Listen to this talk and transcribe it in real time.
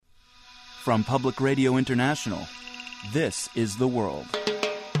From Public Radio International, this is The World.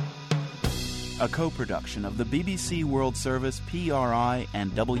 A co-production of the BBC World Service, PRI,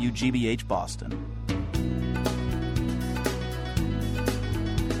 and WGBH Boston.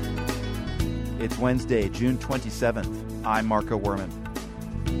 It's Wednesday, June 27th. I'm Marco Werman.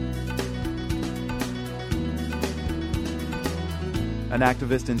 An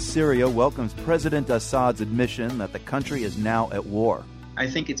activist in Syria welcomes President Assad's admission that the country is now at war. I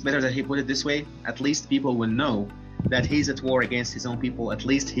think it's better that he put it this way. At least people will know that he's at war against his own people. At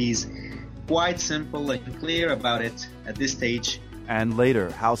least he's quite simple and clear about it at this stage. And later,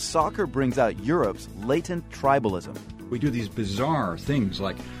 how soccer brings out Europe's latent tribalism. We do these bizarre things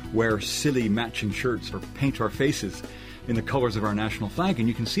like wear silly matching shirts or paint our faces in the colors of our national flag, and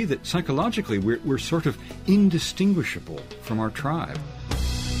you can see that psychologically we're sort of indistinguishable from our tribe.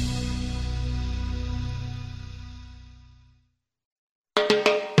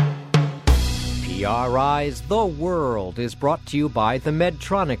 PRI's The World is brought to you by the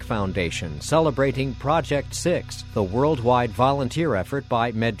Medtronic Foundation, celebrating Project 6, the worldwide volunteer effort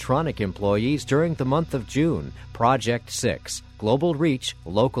by Medtronic employees during the month of June. Project 6, global reach,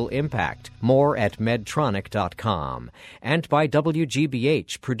 local impact. More at medtronic.com. And by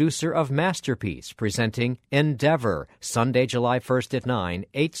WGBH, producer of Masterpiece, presenting Endeavor, Sunday, July 1st at 9,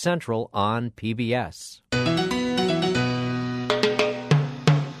 8 Central on PBS.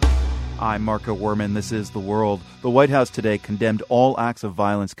 I'm Marco Werman. This is The World. The White House today condemned all acts of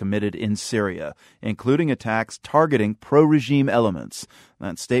violence committed in Syria, including attacks targeting pro-regime elements.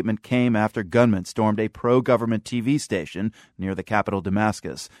 That statement came after gunmen stormed a pro-government TV station near the capital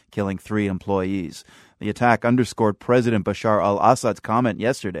Damascus, killing 3 employees. The attack underscored President Bashar al-Assad's comment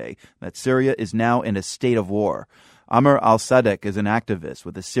yesterday that Syria is now in a state of war. Amr al-Sadek is an activist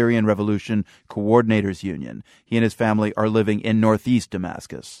with the Syrian Revolution Coordinators Union. He and his family are living in northeast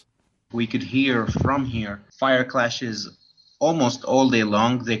Damascus. We could hear from here fire clashes almost all day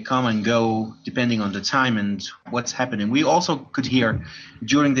long. They come and go depending on the time and what's happening. We also could hear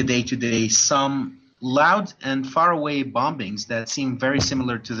during the day-to-day some loud and far-away bombings that seem very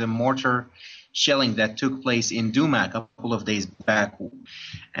similar to the mortar shelling that took place in Douma a couple of days back.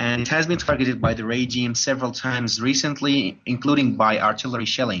 And it has been targeted by the regime several times recently, including by artillery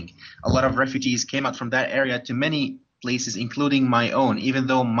shelling. A lot of refugees came out from that area to many places, including my own, even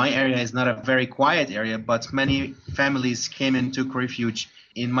though my area is not a very quiet area, but many families came and took refuge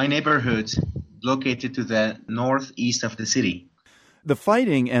in my neighborhood located to the northeast of the city. The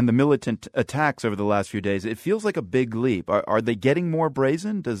fighting and the militant attacks over the last few days, it feels like a big leap. Are they getting more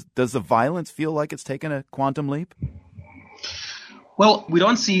brazen? Does the violence feel like it's taken a quantum leap? Well, we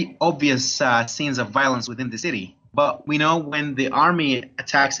don't see obvious scenes of violence within the city. But we know when the army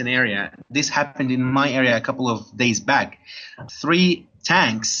attacks an area, this happened in my area a couple of days back. 3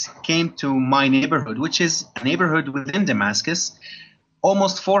 tanks came to my neighborhood, which is a neighborhood within Damascus.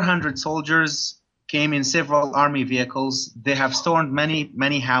 Almost 400 soldiers came in several army vehicles. They have stormed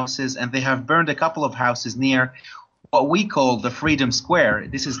many houses, and they have burned a couple of houses near what we call the Freedom Square.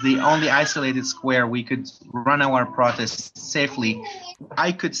 This is the only isolated square we could run our protests safely.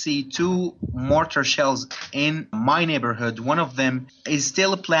 I could see 2 mortar shells in my neighborhood. One of them is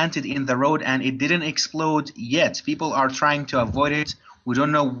still planted in the road and it didn't explode yet. People are trying to avoid it. We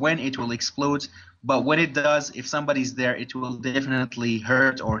don't know when it will explode, but when it does, if somebody's there, it will definitely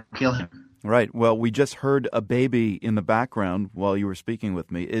hurt or kill him. Right. Well, we just heard a baby in the background while you were speaking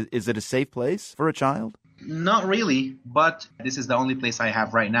with me. Is it a safe place for a child? Not really, but this is the only place I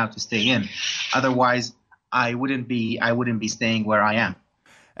have right now to stay in. Otherwise, I wouldn't be staying where I am.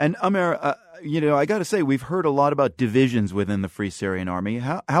 And Amer, I got to say, we've heard a lot about divisions within the Free Syrian Army.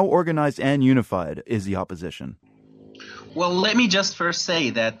 How organized and unified is the opposition? Well, let me just first say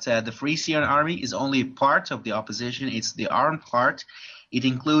that the Free Syrian Army is only part of the opposition. It's the armed part. It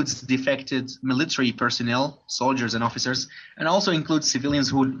includes defected military personnel, soldiers and officers, and also includes civilians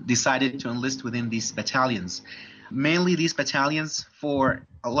who decided to enlist within these battalions. Mainly these battalions, for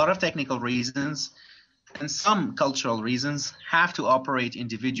a lot of technical reasons and some cultural reasons, have to operate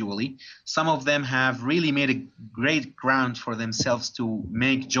individually. Some of them have really made a great ground for themselves to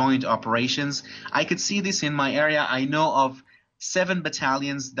make joint operations. I could see this in my area. I know of 7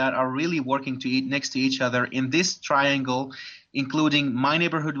 battalions that are really working next to each other in this triangle, including my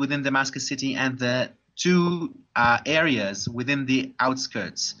neighborhood within Damascus City and the 2 areas within the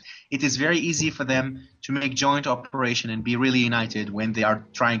outskirts. It is very easy for them to make joint operation and be really united when they are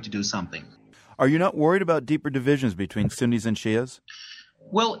trying to do something. Are you not worried about deeper divisions between Sunnis and Shias?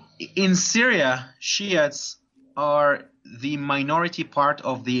 Well, in Syria, Shiites are the minority part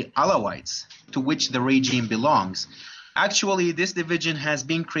of the Alawites, to which the regime belongs. Actually, this division has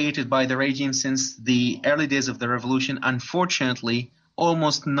been created by the regime since the early days of the revolution. Unfortunately,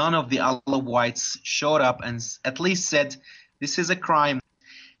 almost none of the Alawites showed up and at least said, this is a crime.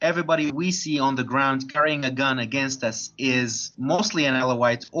 Everybody we see on the ground carrying a gun against us is mostly an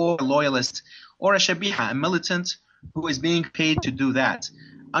Alawite or a loyalist or a Shabiha, a militant who is being paid to do that.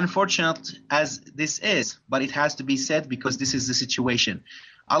 Unfortunate as this is, but it has to be said because this is the situation.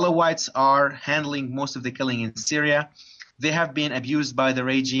 Alawites are handling most of the killing in Syria. They have been abused by the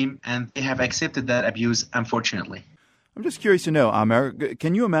regime, and they have accepted that abuse, unfortunately. I'm just curious to know, Amer,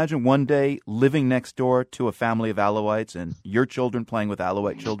 can you imagine one day living next door to a family of Alawites and your children playing with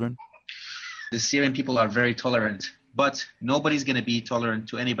Alawite children? The Syrian people are very tolerant, but nobody's going to be tolerant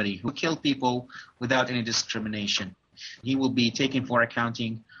to anybody who kills people without any discrimination. He will be taken for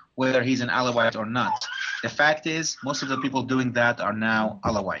accounting whether he's an Alawite or not. The fact is, most of the people doing that are now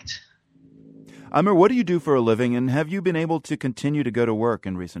Alawite. Amer, what do you do for a living, and have you been able to continue to go to work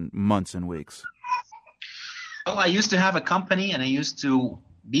in recent months and weeks? Well, I used to have a company, and I used to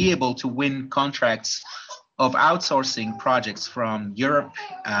be able to win contracts of outsourcing projects from Europe,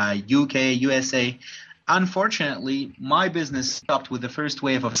 UK, USA. Unfortunately, my business stopped with the first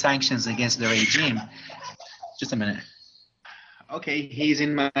wave of sanctions against the regime. Just a minute. Okay, he's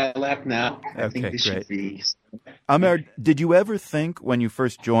in my lap now. I think this great. Should be... Amer, did you ever think when you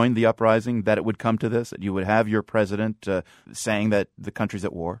first joined the uprising that it would come to this, that you would have your president saying that the country's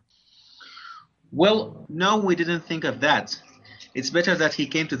at war? Well, no, we didn't think of that. It's better that he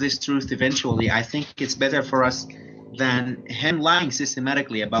came to this truth eventually. I think it's better for us than him lying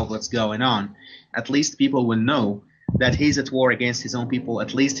systematically about what's going on. At least people will know that he's at war against his own people.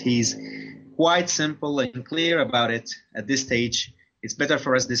 At least he's quite simple and clear about it at this stage. It's better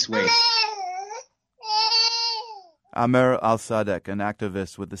for us this way. Amer al-Sadek, an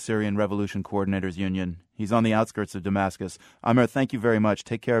activist with the Syrian Revolution Coordinators Union. He's on the outskirts of Damascus. Amer, thank you very much.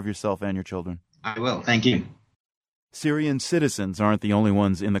 Take care of yourself and your children. I will. Thank you. Syrian citizens aren't the only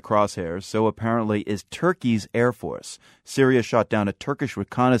ones in the crosshairs, so apparently is Turkey's Air Force. Syria shot down a Turkish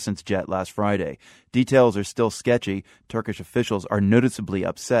reconnaissance jet last Friday. Details are still sketchy. Turkish officials are noticeably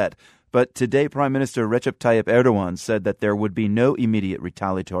upset. But today, Prime Minister Recep Tayyip Erdogan said that there would be no immediate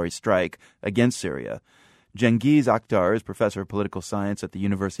retaliatory strike against Syria. Cengiz Aktar is professor of political science at the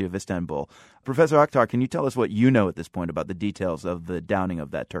University of Istanbul. Professor Aktar, can you tell us what you know at this point about the details of the downing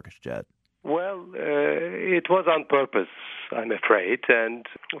of that Turkish jet? Well, it was on purpose, I'm afraid. And,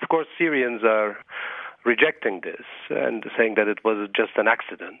 of course, Syrians are rejecting this and saying that it was just an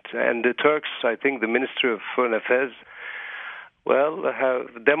accident. And the Turks, I think the Ministry of Foreign Affairs,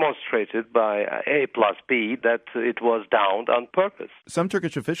 have demonstrated by A plus B that it was downed on purpose. Some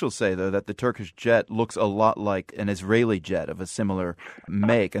Turkish officials say, though, that the Turkish jet looks a lot like an Israeli jet of a similar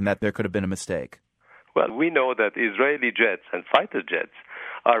make and that there could have been a mistake. Well, we know that Israeli jets and fighter jets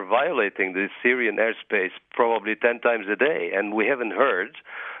are violating the Syrian airspace probably 10 times a day, and we haven't heard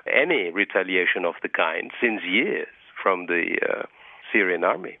any retaliation of the kind since years from the Syrian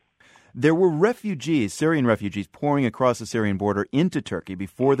army. There were refugees, Syrian refugees, pouring across the Syrian border into Turkey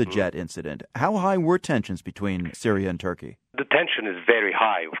before the jet incident. How high were tensions between Syria and Turkey? The tension is very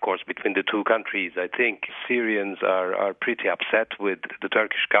high, of course, between the two countries. I think Syrians are pretty upset with the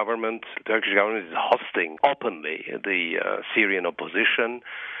Turkish government. The Turkish government is hosting openly the Syrian opposition.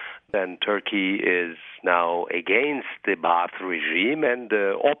 And Turkey is now against the Ba'ath regime and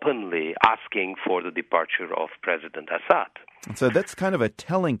openly asking for the departure of President Assad. So that's kind of a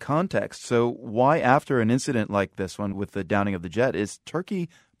telling context. So why, after an incident like this one with the downing of the jet, is Turkey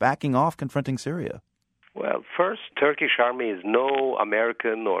backing off confronting Syria? Well, first, Turkish army is no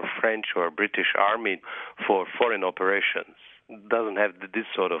American or French or British army for foreign operations. It doesn't have this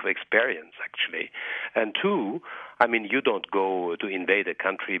sort of experience, actually. And two, you don't go to invade a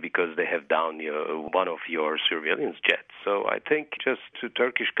country because they have downed one of your surveillance jets. So I think just the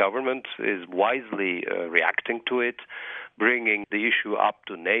Turkish government is wisely reacting to it, bringing the issue up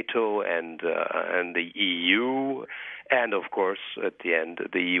to NATO and the EU, and of course, at the end,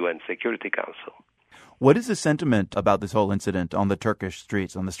 the UN Security Council. What is the sentiment about this whole incident on the Turkish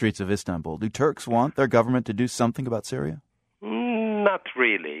streets, on the streets of Istanbul? Do Turks want their government to do something about Syria? Not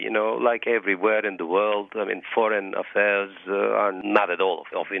really. Like everywhere in the world, foreign affairs are not at all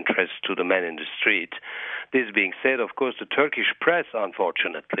of interest to the man in the street. This being said, of course, the Turkish press,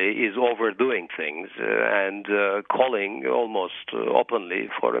 unfortunately, is overdoing things and calling almost openly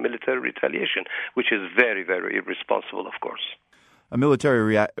for a military retaliation, which is very, very irresponsible, of course. A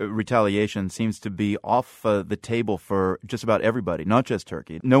military retaliation seems to be off the table for just about everybody, not just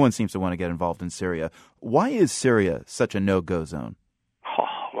Turkey. No one seems to want to get involved in Syria. Why is Syria such a no-go zone?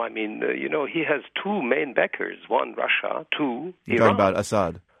 I mean, he has two main backers, one Russia, two You're Iran. talking about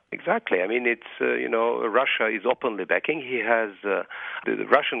Assad. Exactly. I mean, it's, Russia is openly backing. He has, the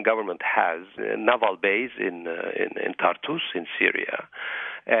Russian government has a naval base in Tartus in Syria.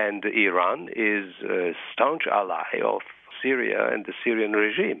 And Iran is a staunch ally of Syria and the Syrian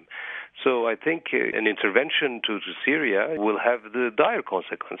regime. So I think an intervention to Syria will have the dire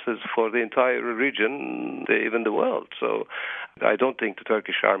consequences for the entire region, even the world. So I don't think the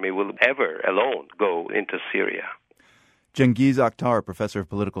Turkish army will ever alone go into Syria. Cengiz Akhtar, professor of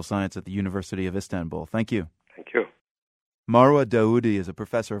political science at the University of Istanbul. Thank you. Thank you. Marwa Daoudi is a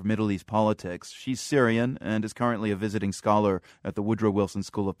professor of Middle East politics. She's Syrian and is currently a visiting scholar at the Woodrow Wilson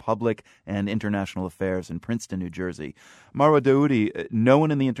School of Public and International Affairs in Princeton, New Jersey. Marwa Daoudi, no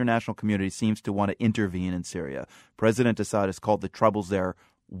one in the international community seems to want to intervene in Syria. President Assad has called the troubles there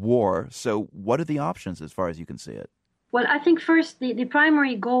war. So what are the options as far as you can see it? Well, I think first the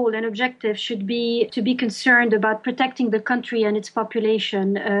primary goal and objective should be to be concerned about protecting the country and its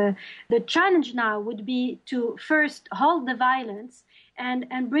population. The challenge now would be to first halt the violence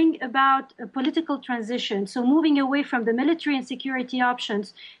and bring about a political transition. So moving away from the military and security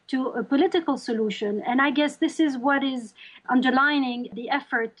options to a political solution. And I guess this is what is underlining the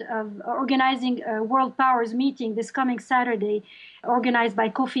effort of organizing a World Powers meeting this coming Saturday, organized by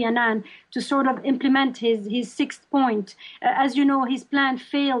Kofi Annan, to sort of implement his sixth point. As you know, his plan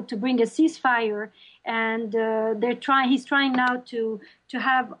failed to bring a ceasefire, and he's trying now to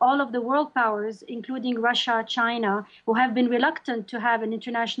have all of the world powers, including Russia, China, who have been reluctant to have an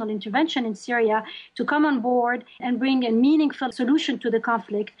international intervention in Syria, to come on board and bring a meaningful solution to the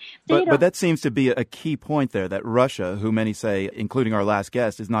conflict. But that seems to be a key point there, that Russia, who many say, including our last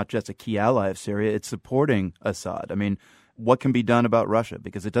guest, is not just a key ally of Syria, it's supporting Assad. I mean, what can be done about Russia?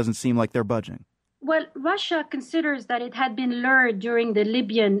 Because it doesn't seem like they're budging. Well, Russia considers that it had been lured during the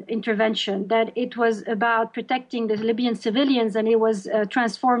Libyan intervention, that it was about protecting the Libyan civilians, and it was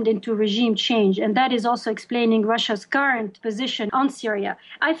transformed into regime change. And that is also explaining Russia's current position on Syria.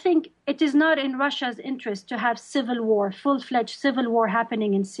 I think it is not in Russia's interest to have civil war, full-fledged civil war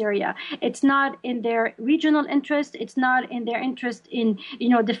happening in Syria. It's not in their regional interest. It's not in their interest in,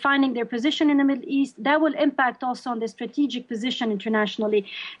 defining their position in the Middle East. That will impact also on the strategic position internationally.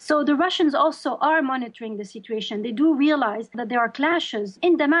 So the Russians also are monitoring the situation. They do realize that there are clashes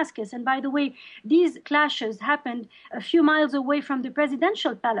in Damascus. And by the way, these clashes happened a few miles away from the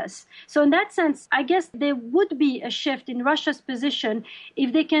presidential palace. So in that sense, I guess there would be a shift in Russia's position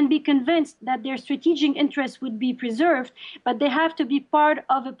if they can be convinced that their strategic interests would be preserved, but they have to be part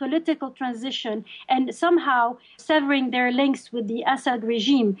of a political transition and somehow severing their links with the Assad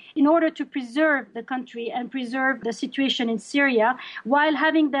regime in order to preserve the country and preserve the situation in Syria while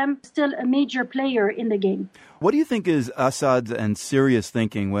having them still a major player in the game. What do you think is Assad's and Syria's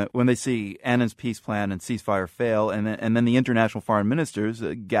thinking when they see Annan's peace plan and ceasefire fail and then the international foreign ministers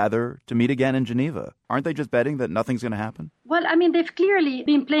gather to meet again in Geneva? Aren't they just betting that nothing's going to happen? Well, I mean, they've clearly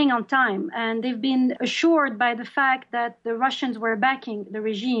been playing on time, and they've been assured by the fact that the Russians were backing the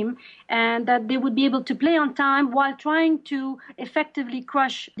regime and that they would be able to play on time while trying to effectively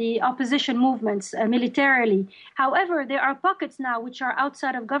crush the opposition movements militarily. However, there are pockets now which are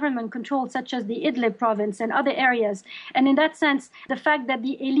outside of government control, such as the Idlib province and other areas. And in that sense, the fact that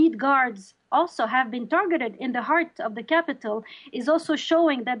the elite guards also have been targeted in the heart of the capital is also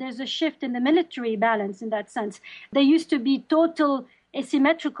showing that there's a shift in the military balance in that sense. There used to be total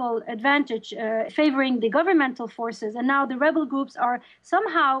asymmetrical advantage favoring the governmental forces, and now the rebel groups are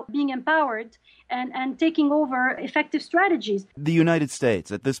somehow being empowered and taking over effective strategies. The United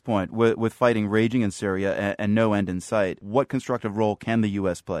States, at this point, with fighting raging in Syria and no end in sight, what constructive role can the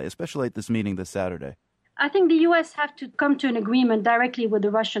U.S. play, especially at this meeting this Saturday? I think the U.S. have to come to an agreement directly with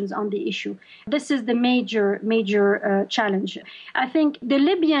the Russians on the issue. This is the major challenge. I think the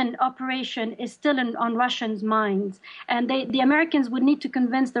Libyan operation is still on Russians' minds, and the Americans would need to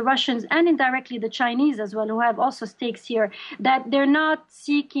convince the Russians and indirectly the Chinese as well, who have also stakes here, that they're not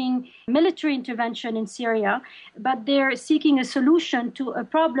seeking military intervention in Syria, but they're seeking a solution to a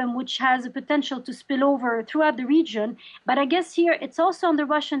problem which has a potential to spill over throughout the region. But I guess here it's also on the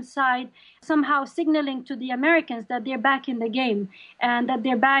Russian side, somehow signaling to the Americans that they're back in the game and that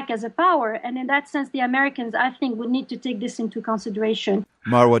they're back as a power. And in that sense, the Americans, I think, would need to take this into consideration.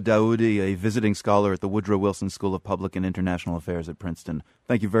 Marwa Daoudi, a visiting scholar at the Woodrow Wilson School of Public and International Affairs at Princeton.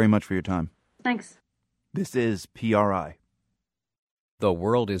 Thank you very much for your time. Thanks. This is PRI. The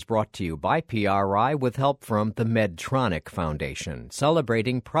World is brought to you by PRI with help from the Medtronic Foundation,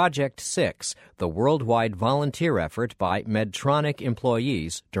 celebrating Project 6, the worldwide volunteer effort by Medtronic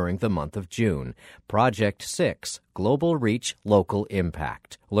employees during the month of June. Project 6, Global Reach, Local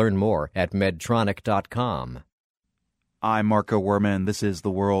Impact. Learn more at medtronic.com. I'm Marco Werman. This is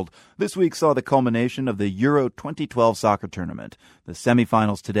The World. This week saw the culmination of the Euro 2012 soccer tournament. The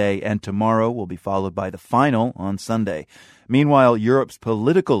semifinals today and tomorrow will be followed by the final on Sunday. Meanwhile, Europe's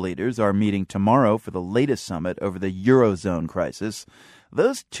political leaders are meeting tomorrow for the latest summit over the Eurozone crisis.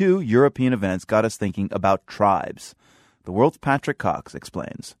 Those two European events got us thinking about tribes. The World's Patrick Cox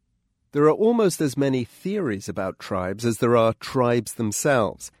explains. There are almost as many theories about tribes as there are tribes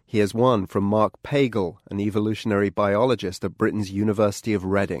themselves. Here's one from Mark Pagel, an evolutionary biologist at Britain's University of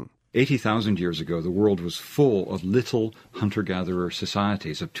Reading. 80,000 years ago, the world was full of little hunter-gatherer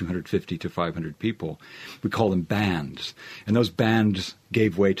societies of 250 to 500 people. We call them bands. And those bands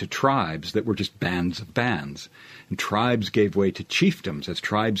gave way to tribes that were just bands of bands. And tribes gave way to chiefdoms as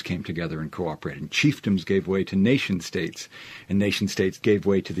tribes came together and cooperated. And chiefdoms gave way to nation-states. And nation-states gave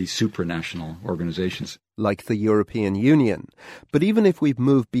way to these supranational organizations. Like the European Union. But even if we've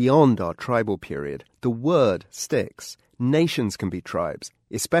moved beyond our tribal period, the word sticks. Nations can be tribes,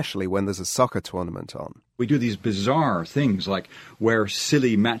 especially when there's a soccer tournament on. We do these bizarre things like wear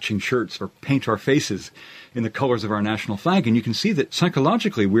silly matching shirts or paint our faces in the colors of our national flag. And you can see that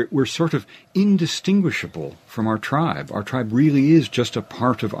psychologically we're sort of indistinguishable from our tribe. Our tribe really is just a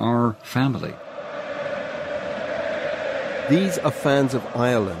part of our family. These are fans of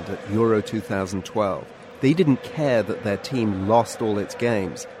Ireland at Euro 2012. They didn't care that their team lost all its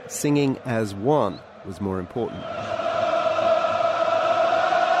games. Singing as one was more important.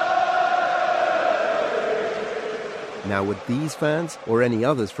 Now, would these fans, or any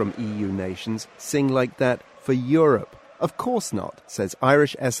others from EU nations, sing like that for Europe? Of course not, says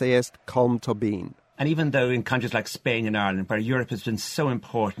Irish essayist Colm Tobin. And even though in countries like Spain and Ireland, where Europe has been so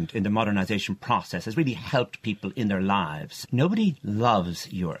important in the modernisation process, has really helped people in their lives, nobody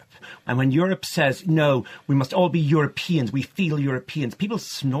loves Europe. And when Europe says, no, we must all be Europeans, we feel Europeans, people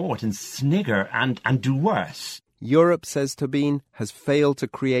snort and snigger and do worse. Europe, says Tobin, has failed to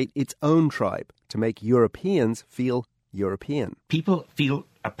create its own tribe to make Europeans feel European. People feel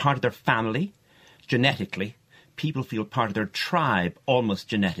a part of their family genetically. People feel part of their tribe almost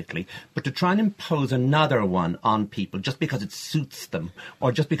genetically. But to try and impose another one on people just because it suits them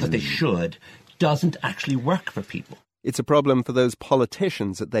or just because they should doesn't actually work for people. It's a problem for those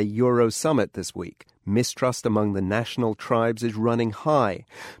politicians at their Euro summit this week. Mistrust among the national tribes is running high.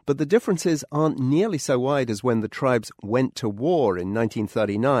 But the differences aren't nearly so wide as when the tribes went to war in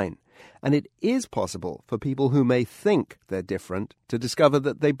 1939. And it is possible for people who may think they're different to discover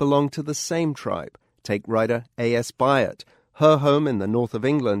that they belong to the same tribe. Take writer A.S. Byatt. Her home in the north of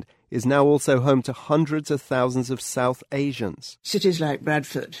England is now also home to hundreds of thousands of South Asians. Cities like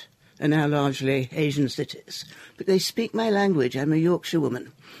Bradford are now largely Asian cities, but they speak my language. I'm a Yorkshire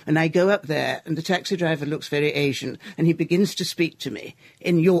woman, and I go up there, and the taxi driver looks very Asian, and he begins to speak to me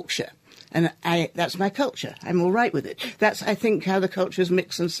in Yorkshire. And that's my culture. I'm all right with it. That's, I think, how the cultures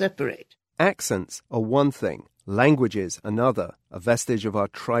mix and separate. Accents are one thing, languages another, a vestige of our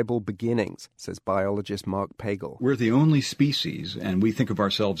tribal beginnings, says biologist Mark Pagel. We're the only species, and we think of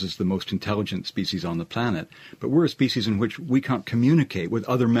ourselves as the most intelligent species on the planet, but we're a species in which we can't communicate with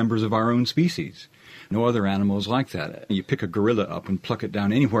other members of our own species. No other animal is like that. You pick a gorilla up and pluck it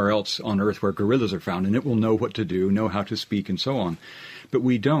down anywhere else on Earth where gorillas are found, and it will know what to do, know how to speak, and so on. But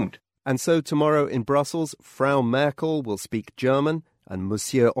we don't. And so tomorrow in Brussels, Frau Merkel will speak German and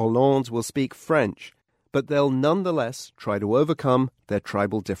Monsieur Hollande will speak French. But they'll nonetheless try to overcome their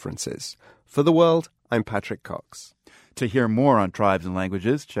tribal differences. For The World, I'm Patrick Cox. To hear more on tribes and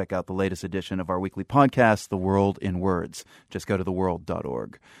languages, check out the latest edition of our weekly podcast, The World in Words. Just go to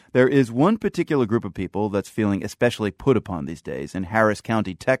theworld.org. There is one particular group of people that's feeling especially put upon these days in Harris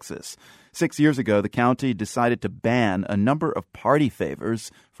County, Texas. 6 years ago, the county decided to ban a number of party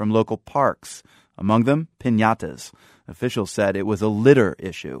favors from local parks, among them piñatas. Officials said it was a litter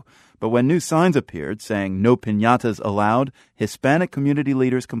issue. But when new signs appeared saying no piñatas allowed, Hispanic community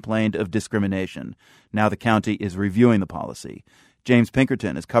leaders complained of discrimination. Now the county is reviewing the policy. James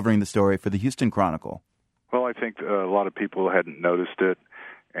Pinkerton is covering the story for the Houston Chronicle. Well, I think a lot of people hadn't noticed it,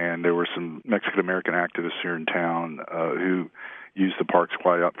 and there were some Mexican-American activists here in town who used the parks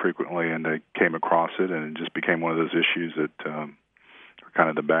quite frequently, and they came across it, and it just became one of those issues that are kind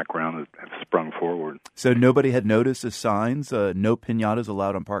of the background that have sprung forward. So nobody had noticed the signs, no piñatas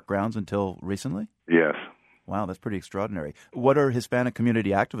allowed on park grounds until recently? Yes. Wow, that's pretty extraordinary. What are Hispanic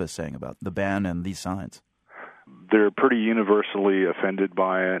community activists saying about the ban and these signs? They're pretty universally offended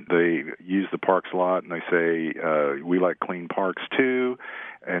by it. They use the parks a lot, and they say, we like clean parks too.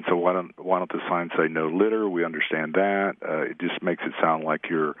 And so why don't the signs say no litter? We understand that. It just makes it sound like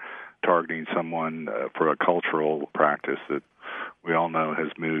you're targeting someone for a cultural practice that we all know has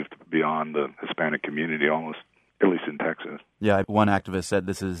moved beyond the Hispanic community almost, at least in Texas. Yeah, one activist said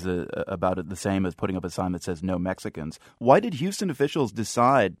this is about the same as putting up a sign that says no Mexicans. Why did Houston officials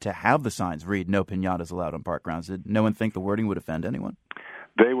decide to have the signs read no piñatas allowed on park grounds? Did no one think the wording would offend anyone?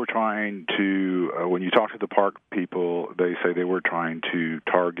 They were trying to, when you talk to the park people, they say they were trying to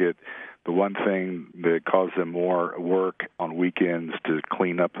target the one thing that caused them more work on weekends to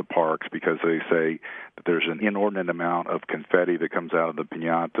clean up the parks, because they say that there's an inordinate amount of confetti that comes out of the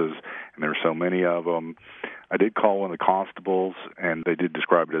piñatas, and there are so many of them. I did call one of the constables, and they did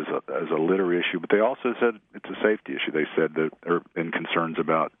describe it as a litter issue, but they also said it's a safety issue. They said that there have been concerns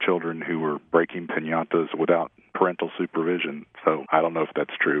about children who were breaking piñatas without parental supervision. So I don't know if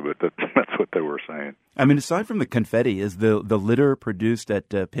that's true, but that's what they were saying. I mean, aside from the confetti, is the litter produced at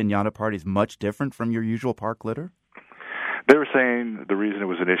piñata parties much different from your usual park litter? They were saying the reason it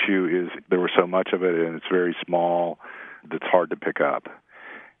was an issue is there was so much of it, and it's very small, that's hard to pick up.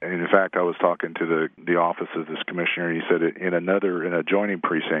 And in fact, I was talking to the office of this commissioner, and he said in an adjoining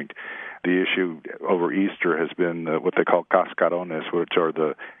precinct, the issue over Easter has been what they call cascarones, which are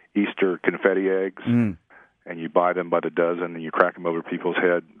the Easter confetti eggs. Mm. And you buy them by the dozen, and you crack them over people's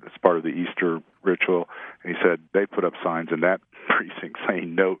head as part of the Easter ritual. And he said they put up signs in that precinct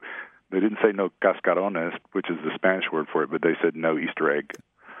saying no. They didn't say no cascarones, which is the Spanish word for it, but they said no Easter egg.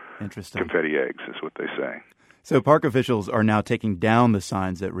 Interesting. Confetti eggs is what they say. So park officials are now taking down the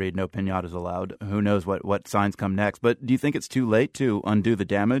signs that read no piñatas allowed. Who knows what signs come next. But do you think it's too late to undo the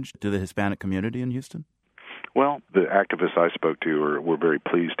damage to the Hispanic community in Houston? Well, the activists I spoke to were very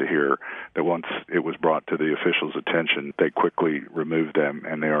pleased to hear that once it was brought to the officials' attention, they quickly removed them,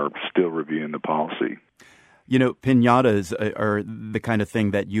 and they are still reviewing the policy. You know, piñatas are the kind of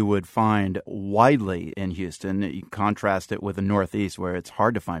thing that you would find widely in Houston. You contrast it with the Northeast, where it's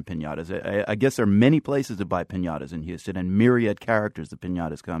hard to find piñatas. I guess there are many places to buy piñatas in Houston, and myriad characters the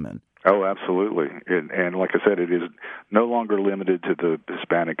piñatas come in. Oh, absolutely. And like I said, it is no longer limited to the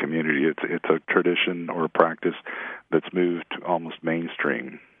Hispanic community. It's a tradition or a practice that's moved almost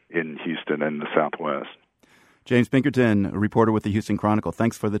mainstream in Houston and the Southwest. James Pinkerton, a reporter with the Houston Chronicle.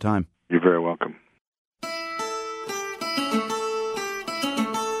 Thanks for the time. You're very welcome.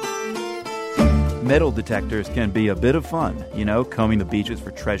 Metal detectors can be a bit of fun, combing the beaches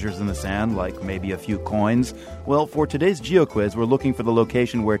for treasures in the sand, like maybe a few coins. Well, for today's GeoQuiz, we're looking for the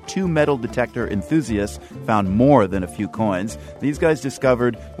location where two metal detector enthusiasts found more than a few coins. These guys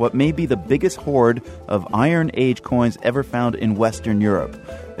discovered what may be the biggest hoard of Iron Age coins ever found in Western Europe.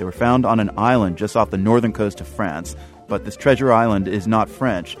 They were found on an island just off the northern coast of France. But this treasure island is not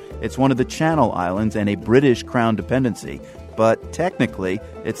French. It's one of the Channel Islands and a British Crown dependency. But technically,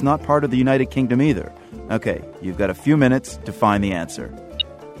 it's not part of the United Kingdom either. Okay, you've got a few minutes to find the answer.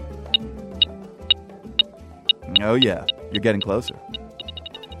 Oh yeah, you're getting closer.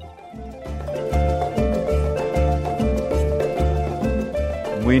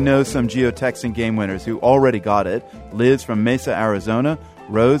 We know some geotexting game winners who already got it. Liz from Mesa, Arizona,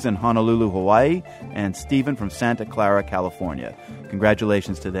 Rose in Honolulu, Hawaii, and Stephen from Santa Clara, California.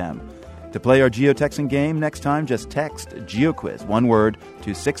 Congratulations to them. To play our geotexting game next time, just text GeoQuiz, one word,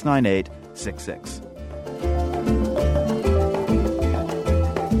 to 69866.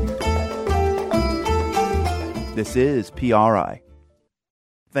 This is PRI.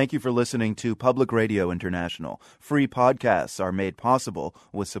 Thank you for listening to Public Radio International. Free podcasts are made possible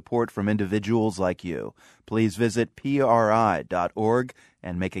with support from individuals like you. Please visit PRI.org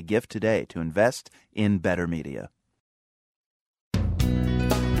and make a gift today to invest in better media.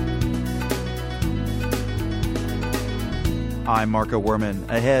 I'm Marco Werman.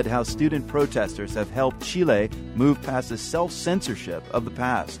 Ahead, how student protesters have helped Chile move past the self-censorship of the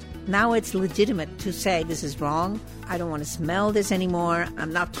past. Now it's legitimate to say this is wrong. I don't want to smell this anymore.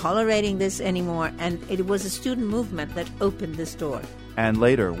 I'm not tolerating this anymore. And it was a student movement that opened this door. And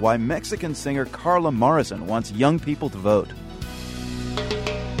later, why Mexican singer Carla Morrison wants young people to vote.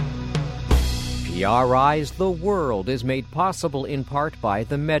 PRI's The World is made possible in part by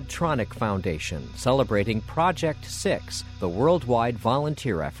the Medtronic Foundation, celebrating Project 6, the worldwide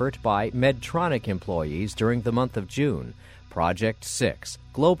volunteer effort by Medtronic employees during the month of June. Project 6,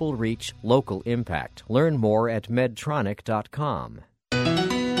 Global Reach, Local Impact. Learn more at medtronic.com.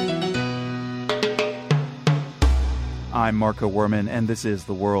 I'm Marco Werman, and this is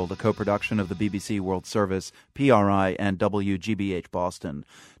The World, a co-production of the BBC World Service, PRI, and WGBH Boston.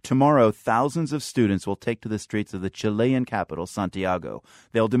 Tomorrow, thousands of students will take to the streets of the Chilean capital, Santiago.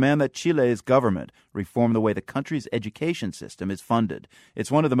 They'll demand that Chile's government reform the way the country's education system is funded.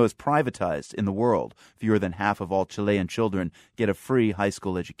 It's one of the most privatized in the world. Fewer than half of all Chilean children get a free high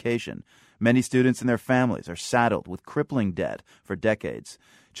school education. Many students and their families are saddled with crippling debt for decades.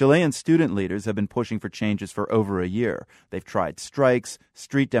 Chilean student leaders have been pushing for changes for over a year. They've tried strikes,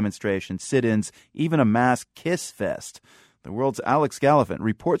 street demonstrations, sit-ins, even a mass kiss fest. The World's Alex Gallafent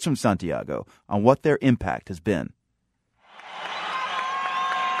reports from Santiago on what their impact has been.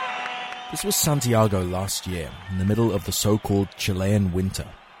 This was Santiago last year, in the middle of the so-called Chilean winter.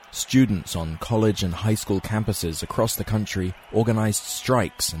 Students on college and high school campuses across the country organized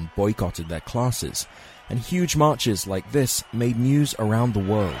strikes and boycotted their classes. And huge marches like this made news around the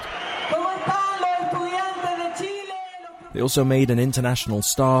world. They also made an international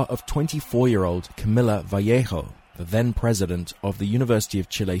star of 24-year-old Camila Vallejo, the then president of the University of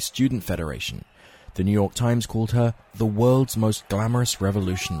Chile Student Federation. The New York Times called her the world's most glamorous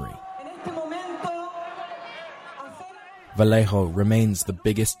revolutionary. Vallejo remains the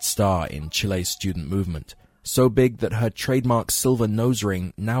biggest star in Chile's student movement, so big that her trademark silver nose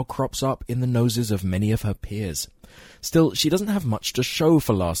ring now crops up in the noses of many of her peers. Still, she doesn't have much to show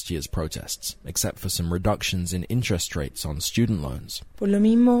for last year's protests, except for some reductions in interest rates on student loans.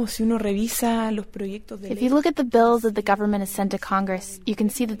 If you look at the bills that the government has sent to Congress, you can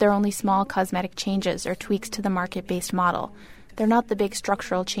see that they're only small cosmetic changes or tweaks to the market-based model. They're not the big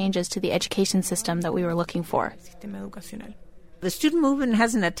structural changes to the education system that we were looking for. The student movement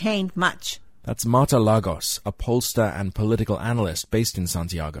hasn't attained much. That's Marta Lagos, a pollster and political analyst based in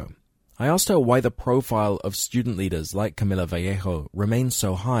Santiago. I asked her why the profile of student leaders like Camila Vallejo remains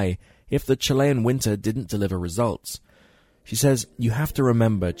so high if the Chilean winter didn't deliver results. She says you have to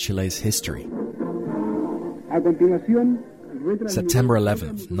remember Chile's history. September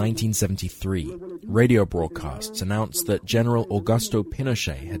 11th, 1973, radio broadcasts announced that General Augusto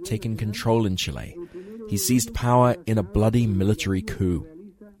Pinochet had taken control in Chile. He seized power in a bloody military coup.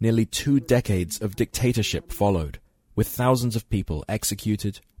 Nearly 2 decades of dictatorship followed, with thousands of people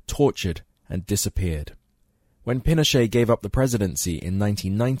executed, tortured, and disappeared. When Pinochet gave up the presidency in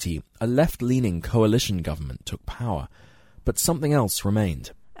 1990, a left-leaning coalition government took power, but something else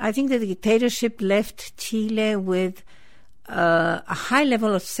remained. I think the dictatorship left Chile with a high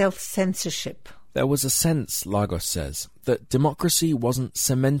level of self-censorship. There was a sense, Lagos says, that democracy wasn't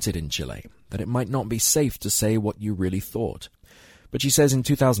cemented in Chile, that it might not be safe to say what you really thought. But she says in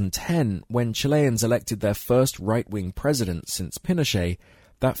 2010, when Chileans elected their first right-wing president since Pinochet,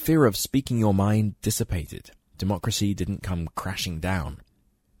 that fear of speaking your mind dissipated. Democracy didn't come crashing down.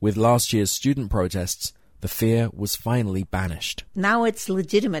 With last year's student protests, the fear was finally banished. Now it's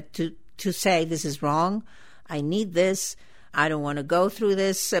legitimate to say this is wrong, I need this, I don't want to go through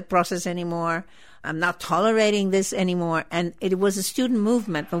this process anymore, I'm not tolerating this anymore, and it was a student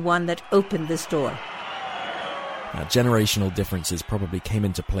movement, the one that opened this door. Now, generational differences probably came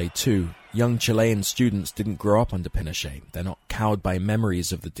into play too. Young Chilean students didn't grow up under Pinochet. They're not cowed by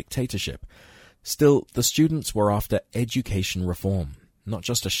memories of the dictatorship. Still, the students were after education reform, not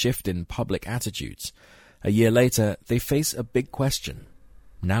just a shift in public attitudes. A year later, they face a big question.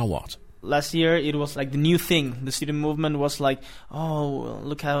 Now what? Last year, it was like the new thing. The student movement was like, oh,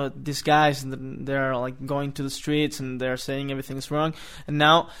 look how these guys, they're like going to the streets and they're saying everything's wrong. And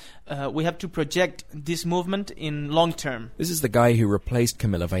now we have to project this movement in long term. This is the guy who replaced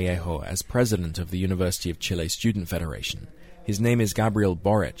Camila Vallejo as president of the University of Chile Student Federation. His name is Gabriel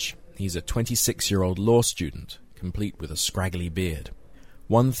Boric. He's a 26-year-old law student, complete with a scraggly beard.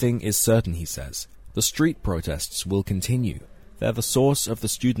 One thing is certain, he says. The street protests will continue. They're the source of the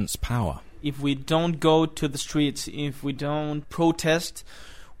students' power. If we don't go to the streets, if we don't protest,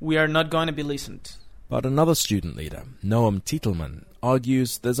 we are not going to be listened. But another student leader, Noam Titelman,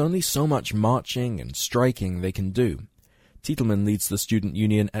 argues there's only so much marching and striking they can do. Titelman leads the student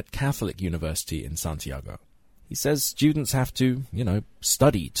union at Catholic University in Santiago. He says students have to,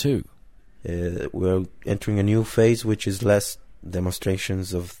 study too. We're entering a new phase which is less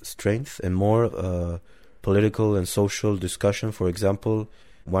demonstrations of strength and more political and social discussion. For example,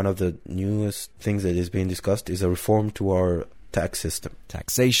 one of the newest things that is being discussed is a reform to our tax system.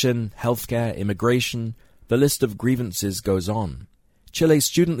 Taxation, healthcare, immigration, the list of grievances goes on. Chile's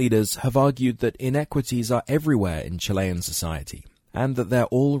student leaders have argued that inequities are everywhere in Chilean society, and that they're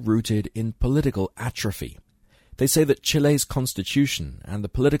all rooted in political atrophy. They say that Chile's constitution and the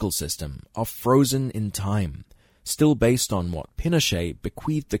political system are frozen in time, still based on what Pinochet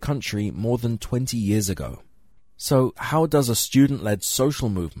bequeathed the country more than 20 years ago. So how does a student-led social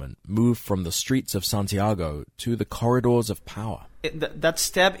movement move from the streets of Santiago to the corridors of power? That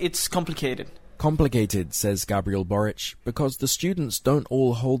step, it's complicated. Complicated, says Gabriel Boric, because the students don't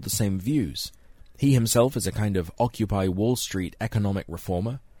all hold the same views. He himself is a kind of Occupy Wall Street economic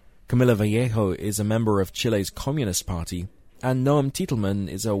reformer. Camila Vallejo is a member of Chile's Communist Party, and Noam Titelman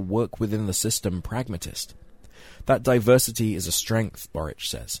is a work-within-the-system pragmatist. That diversity is a strength, Boric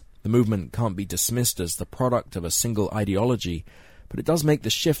says. The movement can't be dismissed as the product of a single ideology, but it does make the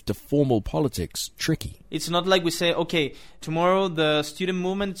shift to formal politics tricky. It's not like we say, okay, tomorrow the student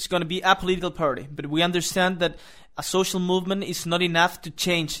movement is going to be a political party, but we understand that a social movement is not enough to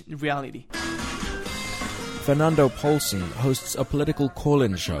change reality. Fernando Paulson hosts a political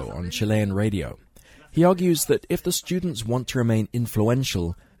call-in show on Chilean radio. He argues that if the students want to remain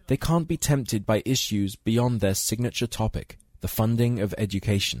influential, they can't be tempted by issues beyond their signature topic, the funding of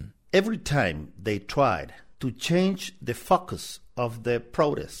education. Every time they tried to change the focus of the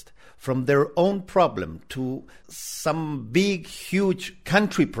protest from their own problem to some big, huge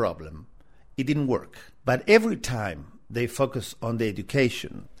country problem, it didn't work. But every time they focus on the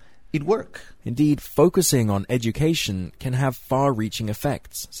education, it worked. Indeed, focusing on education can have far-reaching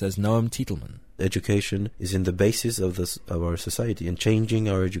effects, says Noam Titelman. Education is in the basis of our society, and changing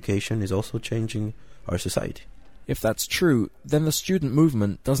our education is also changing our society. If that's true, then the student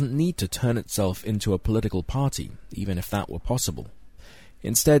movement doesn't need to turn itself into a political party, even if that were possible.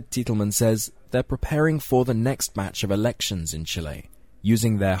 Instead, Titelman says, they're preparing for the next batch of elections in Chile,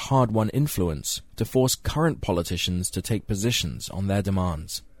 using their hard-won influence to force current politicians to take positions on their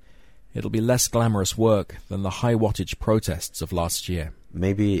demands. It'll be less glamorous work than the high-wattage protests of last year.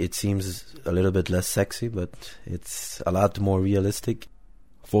 Maybe it seems a little bit less sexy, but it's a lot more realistic.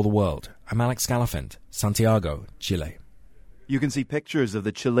 For the World, I'm Alex Gallafent, Santiago, Chile. You can see pictures of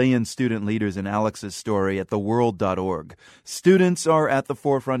the Chilean student leaders in Alex's story at theworld.org. Students are at the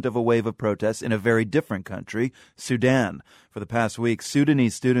forefront of a wave of protests in a very different country, Sudan. For the past week,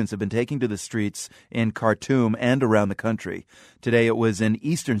 Sudanese students have been taking to the streets in Khartoum and around the country. Today it was in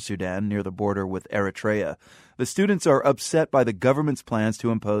eastern Sudan, near the border with Eritrea. The students are upset by the government's plans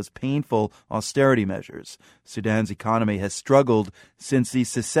to impose painful austerity measures. Sudan's economy has struggled since the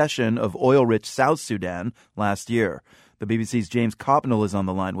secession of oil-rich South Sudan last year. The BBC's James Copnell is on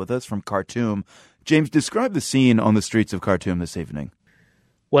the line with us from Khartoum. James, describe the scene on the streets of Khartoum this evening.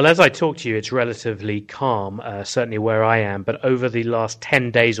 Well, as I talk to you, it's relatively calm, certainly where I am. But over the last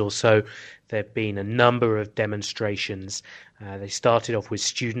 10 days or so, there have been a number of demonstrations. They started off with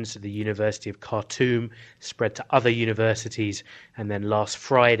students at the University of Khartoum, spread to other universities, and then last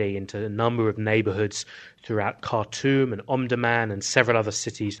Friday into a number of neighborhoods throughout Khartoum and Omdurman and several other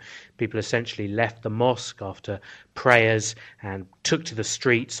cities. People essentially left the mosque after prayers and took to the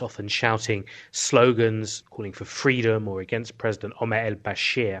streets, often shouting slogans calling for freedom or against President Omar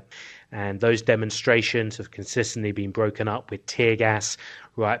el-Bashir. And those demonstrations have consistently been broken up with tear gas.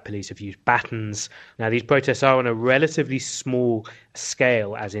 Riot police have used batons. Now, these protests are on a relatively small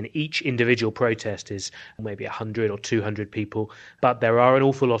scale, as in each individual protest is maybe 100 or 200 people, but there are an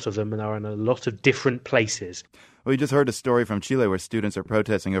awful lot of them, and they are in a lot of different places. We just heard a story from Chile where students are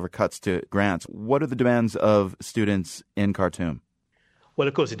protesting over cuts to grants. What are the demands of students in Khartoum? Well,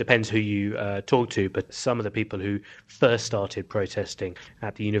 of course, it depends who you talk to, but some of the people who first started protesting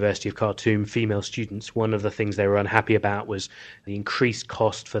at the University of Khartoum, female students, one of the things they were unhappy about was the increased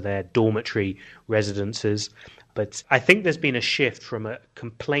cost for their dormitory residences. But I think there's been a shift from a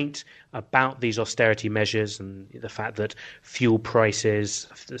complaint about these austerity measures and the fact that fuel prices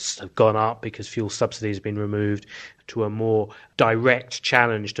have gone up because fuel subsidies have been removed, to a more direct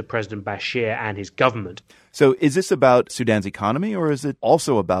challenge to President Bashir and his government. So is this about Sudan's economy, or is it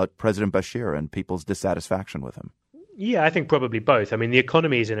also about President Bashir and people's dissatisfaction with him? Yeah, I think probably both. I mean, the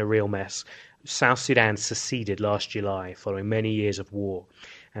economy is in a real mess. South Sudan seceded last July following many years of war,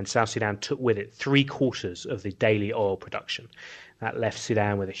 and South Sudan took with it 3/4 of the daily oil production. That left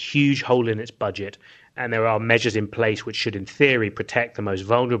Sudan with a huge hole in its budget, and there are measures in place which should, in theory, protect the most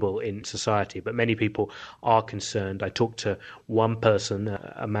vulnerable in society. But many people are concerned. I talked to one person,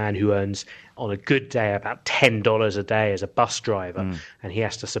 a man who earns, on a good day, about $10 a day as a bus driver, and he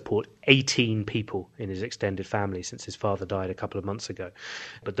has to support 18 people in his extended family since his father died a couple of months ago.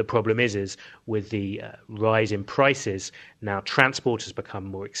 But the problem is with the rise in prices, now transport has become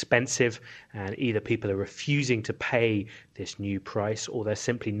more expensive, and either people are refusing to pay this new price or they're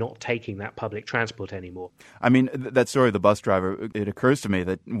simply not taking that public transport anymore. I mean, that story of the bus driver, it occurs to me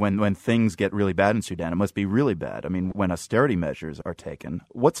that when things get really bad in Sudan, it must be really bad. I mean, when austerity measures are taken,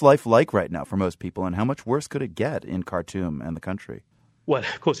 what's life like right now for most people, and how much worse could it get in Khartoum and the country? Well,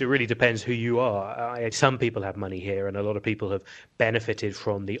 of course, it really depends who you are. Some people have money here, and a lot of people have benefited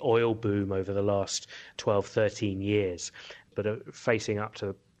from the oil boom over the last 12, 13 years, but are facing up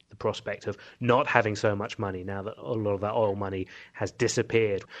to the prospect of not having so much money now that a lot of that oil money has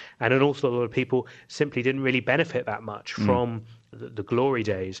disappeared. And then also a lot of people simply didn't really benefit that much from the glory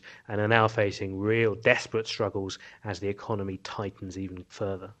days and are now facing real desperate struggles as the economy tightens even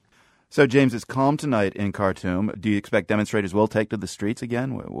further. So, James, it's calm tonight in Khartoum. Do you expect demonstrators will take to the streets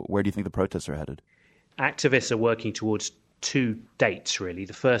again? Where do you think the protests are headed? Activists are working towards two dates, really.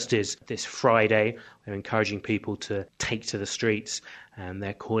 The first is this Friday. They're encouraging people to take to the streets, and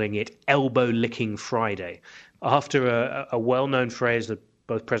they're calling it Elbow Licking Friday. After a well-known phrase that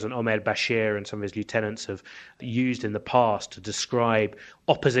both President Omar Bashir and some of his lieutenants have used in the past to describe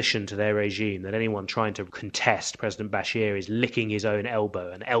opposition to their regime, that anyone trying to contest President Bashir is licking his own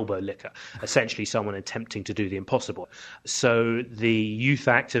elbow, an elbow licker, essentially someone attempting to do the impossible. So the youth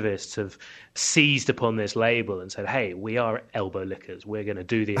activists have seized upon this label and said, hey, we are elbow lickers, we're going to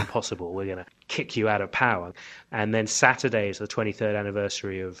do the impossible, we're going to kick you out of power. And then Saturday is the 23rd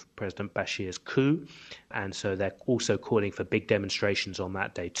anniversary of President Bashir's coup, and so they're also calling for big demonstrations on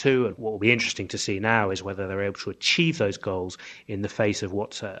that day too. And what will be interesting to see now is whether they're able to achieve those goals in the face of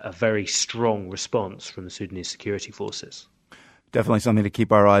what's a very strong response from the Sudanese security forces. Definitely something to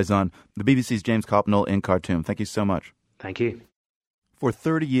keep our eyes on. The BBC's James Copnell in Khartoum. Thank you so much. Thank you. For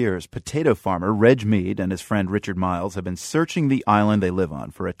 30 years, potato farmer Reg Mead and his friend Richard Miles have been searching the island they live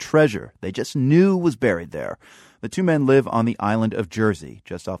on for a treasure they just knew was buried there. The two men live on the island of Jersey,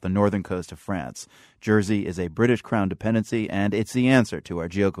 just off the northern coast of France. Jersey is a British Crown dependency, and it's the answer to our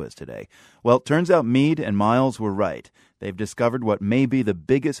GeoQuiz today. Well, it turns out Mead and Miles were right. They've discovered what may be the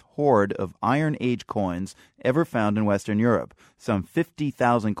biggest hoard of Iron Age coins ever found in Western Europe. Some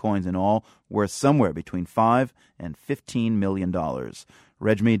 50,000 coins in all, worth somewhere between $5 and $15 million.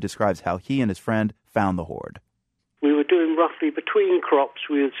 Reg Mead describes how he and his friend found the hoard. We were doing roughly between crops,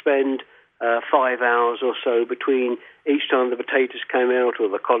 we would spend 5 hours or so between each time the potatoes came out or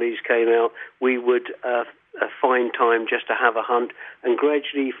the collies came out. We would find time just to have a hunt and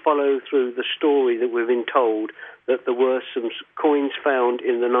gradually follow through the story that we've been told that there were some coins found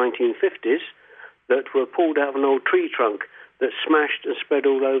in the 1950s that were pulled out of an old tree trunk that smashed and spread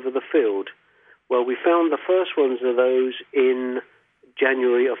all over the field. Well, we found the first ones of those in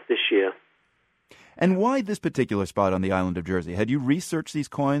January of this year. And why this particular spot on the island of Jersey? Had you researched these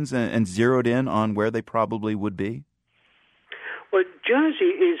coins and zeroed in on where they probably would be? Well, Jersey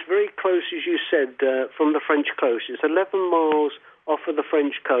is very close, as you said, from the French coast. It's 11 miles off of the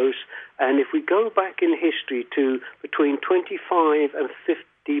French coast, and if we go back in history to between 25 and 50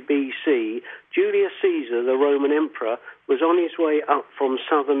 BC, Julius Caesar, the Roman emperor, was on his way up from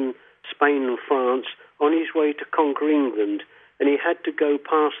southern Spain and France, on his way to conquer England, and he had to go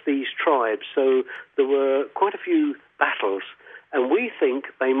past these tribes, so there were quite a few battles. And we think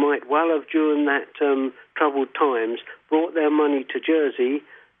they might well have, during that troubled times, brought their money to Jersey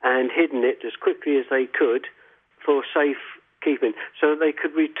and hidden it as quickly as they could for safe keeping, so they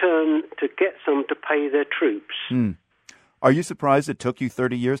could return to get some to pay their troops. Are you surprised it took you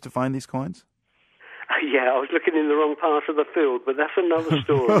 30 years to find these coins? Yeah, I was looking in the wrong part of the field, but that's another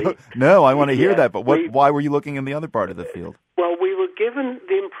story. No, I want to hear that, but why were you looking in the other part of the field? Well, we were given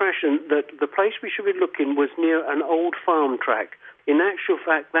the impression that the place we should be looking was near an old farm track. In actual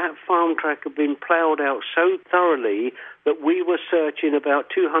fact, that farm track had been ploughed out so thoroughly that we were searching about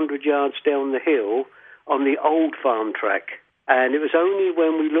 200 yards down the hill on the old farm track. And it was only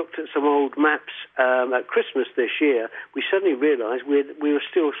when we looked at some old maps at Christmas this year, we suddenly realised we were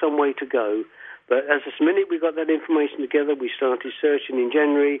still some way to go. But as the minute we got that information together, we started searching in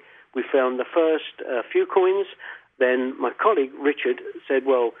January. We found the first few coins. Then my colleague, Richard, said,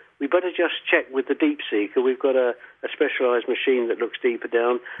 well, we better just check with the deep seeker. We've got a specialised machine that looks deeper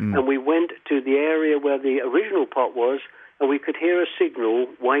down. And we went to the area where the original pot was, and we could hear a signal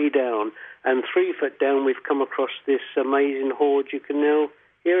way down. And 3 foot down, we've come across this amazing hoard you can now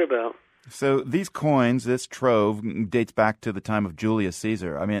hear about. So these coins, this trove, dates back to the time of Julius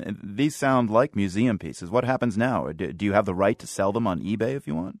Caesar. I mean, these sound like museum pieces. What happens now? Do you have the right to sell them on eBay if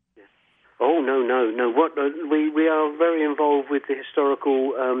you want? Oh, no. What we are very involved with the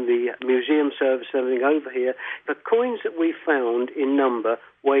historical, the museum service and everything over here. The coins that we found in number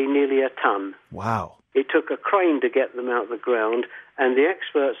weigh nearly a ton. Wow. It took a crane to get them out of the ground, and the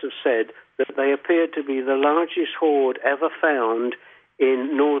experts have said that they appear to be the largest hoard ever found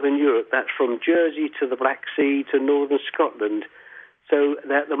in northern Europe. That's from Jersey to the Black Sea to northern Scotland. So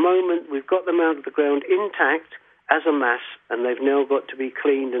at the moment we've got them out of the ground intact as a mass, and they've now got to be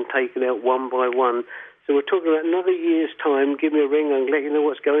cleaned and taken out one by one So we're talking about another year's time. Give me a ring and let you know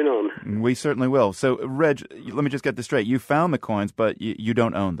what's going on. We certainly will. So, Reg, let me just get this straight. You found the coins, but you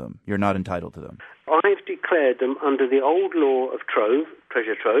don't own them. You're not entitled to them. I've declared them under the old law of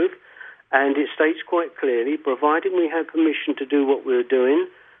treasure trove, and it states quite clearly, providing we had permission to do what we were doing,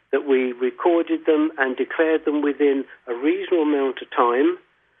 that we recorded them and declared them within a reasonable amount of time,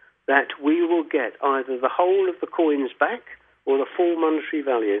 that we will get either the whole of the coins back or the full monetary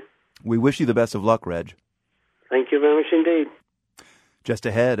value. We wish you the best of luck, Reg. Thank you very much indeed. Just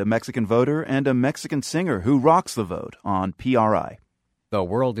ahead, a Mexican voter and a Mexican singer who rocks the vote on PRI. The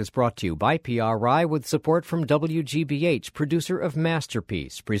World is brought to you by PRI with support from WGBH, producer of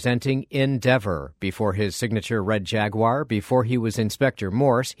Masterpiece, presenting Endeavor. Before his signature Red Jaguar, before he was Inspector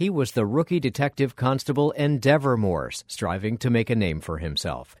Morse, he was the rookie detective constable Endeavor Morse, striving to make a name for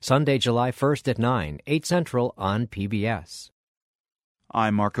himself. Sunday, July 1st at 9, 8 Central on PBS.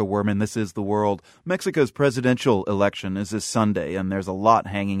 I'm Marco Werman. This is The World. Mexico's presidential election is this Sunday, and there's a lot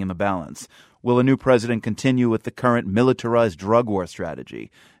hanging in the balance. Will a new president continue with the current militarized drug war strategy?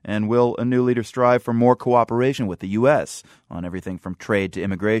 And will a new leader strive for more cooperation with the U.S. on everything from trade to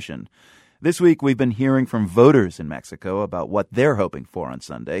immigration? This week, we've been hearing from voters in Mexico about what they're hoping for on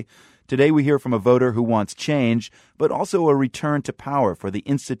Sunday. Today, we hear from a voter who wants change, but also a return to power for the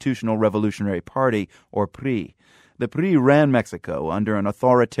Institutional Revolutionary Party, or PRI. The PRI ran Mexico under an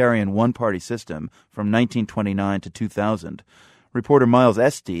authoritarian one-party system from 1929 to 2000. Reporter Miles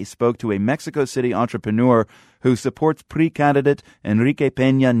Este spoke to a Mexico City entrepreneur who supports PRI candidate Enrique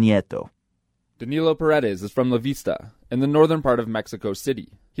Peña Nieto. Danilo Paredes is from La Vista, in the northern part of Mexico City.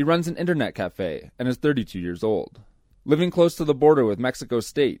 He runs an internet cafe and is 32 years old. Living close to the border with Mexico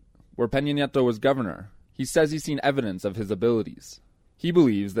State, where Peña Nieto was governor, he says he's seen evidence of his abilities. He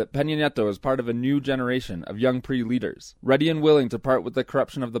believes that Peña Nieto is part of a new generation of young PRI leaders, ready and willing to part with the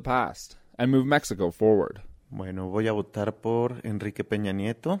corruption of the past and move Mexico forward. Bueno, voy a votar por Enrique Peña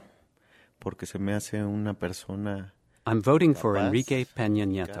Nieto, porque se me hace una persona. I'm voting for Enrique Peña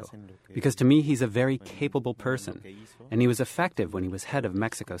Nieto, because to me he's a very capable person, and he was effective when he was head of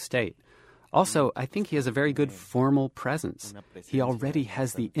Mexico State. Also, I think he has a very good formal presence. He already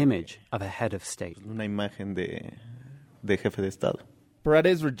has the image of a head of state. Una imagen de jefe de Estado.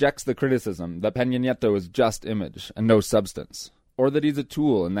 Paredes rejects the criticism that Peña Nieto is just image and no substance, or that he's a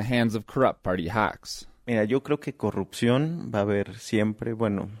tool in the hands of corrupt party hacks. Mira, yo creo que corrupción va a haber siempre,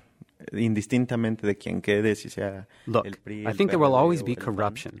 bueno, indistintamente de quien quede, si sea Look, el PRI, I think there will always be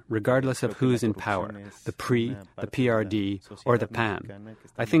corruption, regardless of who's in power, the PRI, the PRD, or the PAN.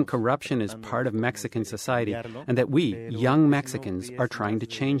 I think corruption is part of Mexican society, and that we, young Mexicans, are trying to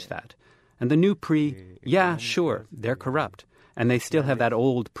change that. And the new PRI, yeah, sure, they're corrupt. And they still have that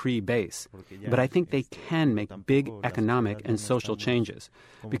old PRI base. But I think they can make big economic and social changes,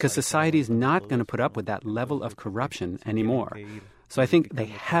 because society is not going to put up with that level of corruption anymore. So I think they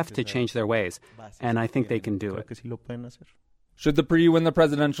have to change their ways, and I think they can do it. Should the PRI win the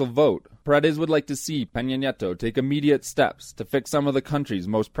presidential vote, Paredes would like to see Peña Nieto take immediate steps to fix some of the country's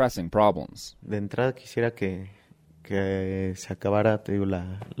most pressing problems. De entrada quisiera que se acabara, te digo,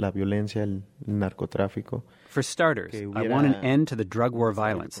 la violencia, el narcotráfico. For starters, I want an end to the drug war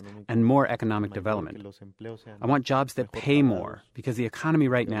violence and more economic development. I want jobs that pay more, because the economy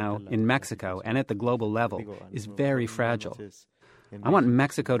right now in Mexico and at the global level is very fragile. I want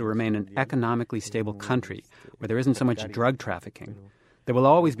Mexico to remain an economically stable country where there isn't so much drug trafficking. There will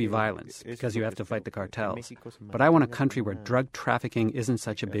always be violence because you have to fight the cartels. But I want a country where drug trafficking isn't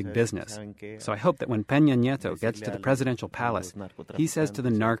such a big business. So I hope that when Peña Nieto gets to the presidential palace, he says to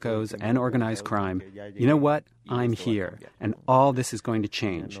the narcos and organized crime, you know what? I'm here, and all this is going to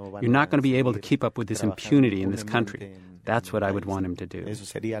change. You're not going to be able to keep up with this impunity in this country. That's what I would want him to do.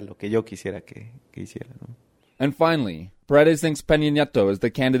 And finally, Paredes thinks Peña Nieto is the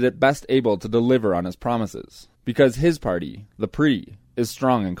candidate best able to deliver on his promises, because his party, the PRI, is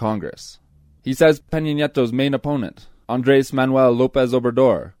strong in Congress. He says Peña Nieto's main opponent, Andrés Manuel López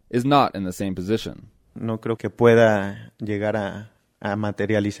Obrador, is not in the same position. No creo que pueda llegar a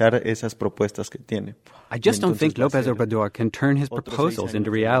materializar esas propuestas que tiene. I just don't think López Obrador can turn his proposals into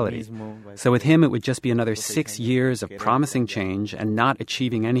reality. So with him, it would just be another 6 years of promising change and not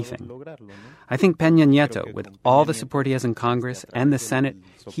achieving anything. I think Peña Nieto, with all the support he has in Congress and the Senate,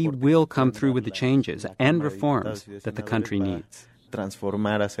 he will come through with the changes and reforms that the country needs.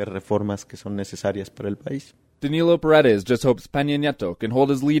 Transformar, hacer reformas que son necesarias para el país. Danilo Paredes just hopes Peña Nieto can hold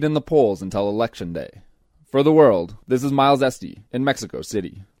his lead in the polls until Election Day. For The World, this is Miles Este in Mexico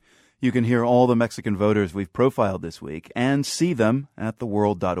City. You can hear all the Mexican voters we've profiled this week and see them at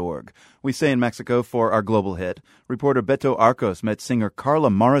theworld.org. We stay in Mexico for our global hit. Reporter Beto Arcos met singer Carla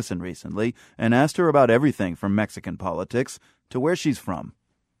Morrison recently and asked her about everything from Mexican politics to where she's from.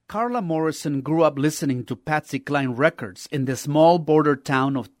 Carla Morrison grew up listening to Patsy Cline records in the small border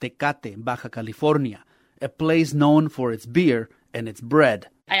town of Tecate, Baja California, a place known for its beer and its bread.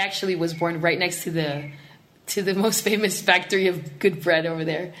 I actually was born right next to the most famous factory of good bread over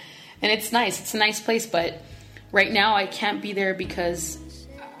there. And it's nice. It's a nice place, but right now I can't be there because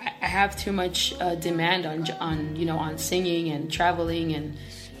I have too much demand on singing and traveling and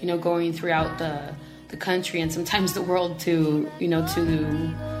going throughout the country and sometimes the world to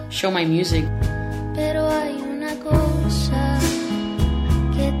show my music. Pero hay una cosa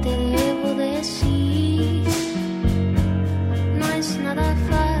que te debo decir. No es nada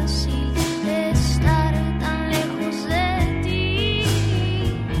fácil estar tan lejos de ti.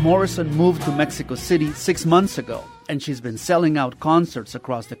 Morrison moved to Mexico City 6 months ago, and she's been selling out concerts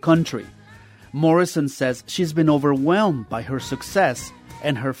across the country. Morrison says she's been overwhelmed by her success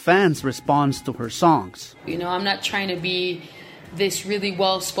and her fans' response to her songs. I'm not trying to be this really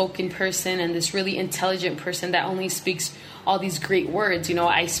well-spoken person and this really intelligent person that only speaks all these great words.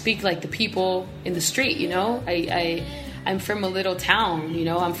 I speak like the people in the street, I'm from a little town,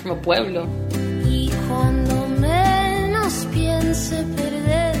 I'm from a pueblo. Y cuando menos piense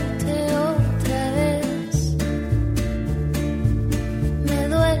perderte otra vez, me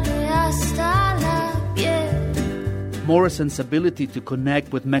duele hasta la piel. Morrison's ability to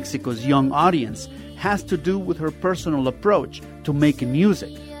connect with Mexico's young audience has to do with her personal approach to making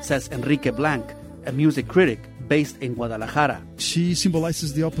music, says Enrique Blanc, a music critic based in Guadalajara. She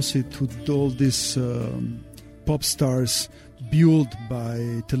symbolizes the opposite to all these pop stars built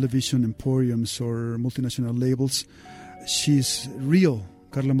by television emporiums or multinational labels. She's real.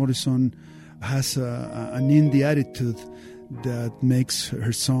 Carla Morrison has an indie attitude that makes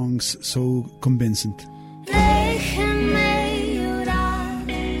her songs so convincing. Déjenme llorar,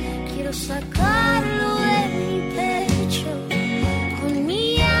 quiero sacarlo de mi pecho, con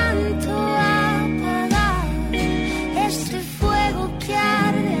mi llanto apagar este fuego que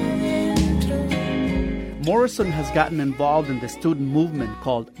arde adentro. Morrison has gotten involved in the student movement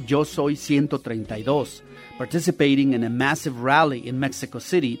called Yo Soy 132, participating in a massive rally in Mexico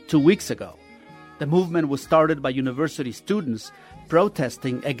City 2 weeks ago. The movement was started by university students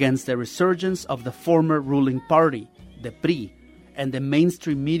protesting against the resurgence of the former ruling party, the PRI, and the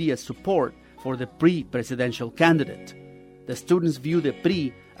mainstream media support for the PRI presidential candidate. The students view the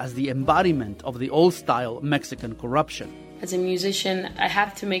PRI as the embodiment of the old-style Mexican corruption. As a musician, I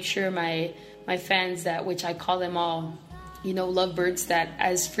have to make sure my fans, that which I call them all, lovebirds, that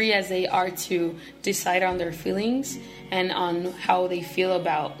as free as they are to decide on their feelings and on how they feel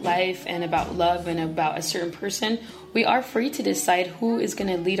about life and about love and about a certain person, we are free to decide who is going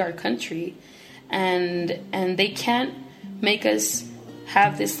to lead our country. And they can't make us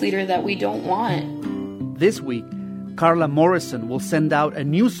have this leader that we don't want. This week, Carla Morrison will send out a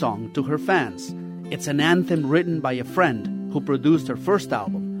new song to her fans. It's an anthem written by a friend who produced her first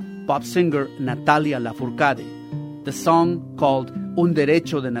album, pop singer Natalia Lafourcade. The song, called Un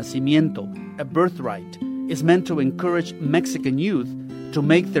Derecho de Nacimiento, a birthright, is meant to encourage Mexican youth to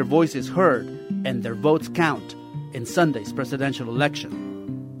make their voices heard and their votes count in Sunday's presidential election.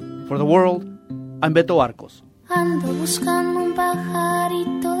 For The World, I'm Beto Arcos. Ando buscando un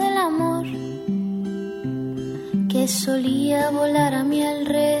pajarito del amor que solía volar a mi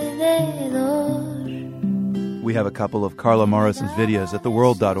alrededor. We have a couple of Carla Morrison's videos at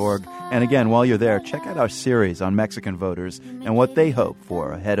theworld.org. And again, while you're there, check out our series on Mexican voters and what they hope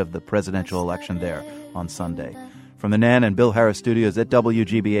for ahead of the presidential election there on Sunday. From the Nan and Bill Harris studios at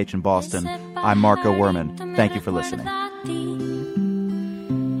WGBH in Boston, I'm Marco Werman. Thank you for listening.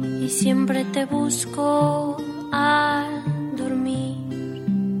 Y siempre te busco al dormir.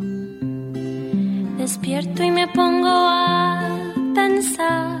 Despierto y me pongo a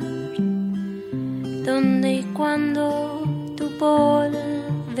pensar dónde y cuándo tú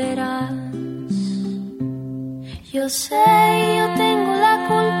volverás. Yo sé, yo tengo la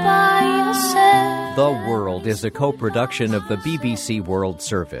culpa, yo sé. The World is a co-production of the BBC World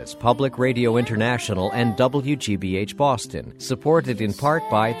Service, Public Radio International, and WGBH Boston, supported in part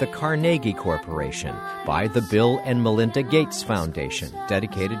by the Carnegie Corporation, by the Bill and Melinda Gates Foundation,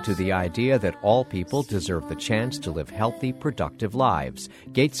 dedicated to the idea that all people deserve the chance to live healthy, productive lives,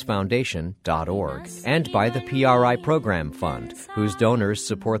 gatesfoundation.org, and by the PRI Program Fund, whose donors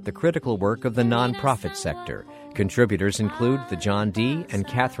support the critical work of the nonprofit sector. Contributors include the John D. and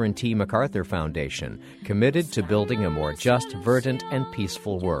Catherine T. MacArthur Foundation, committed to building a more just, verdant, and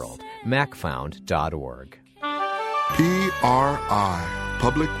peaceful world. macfound.org. PRI,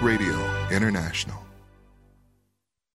 Public Radio International.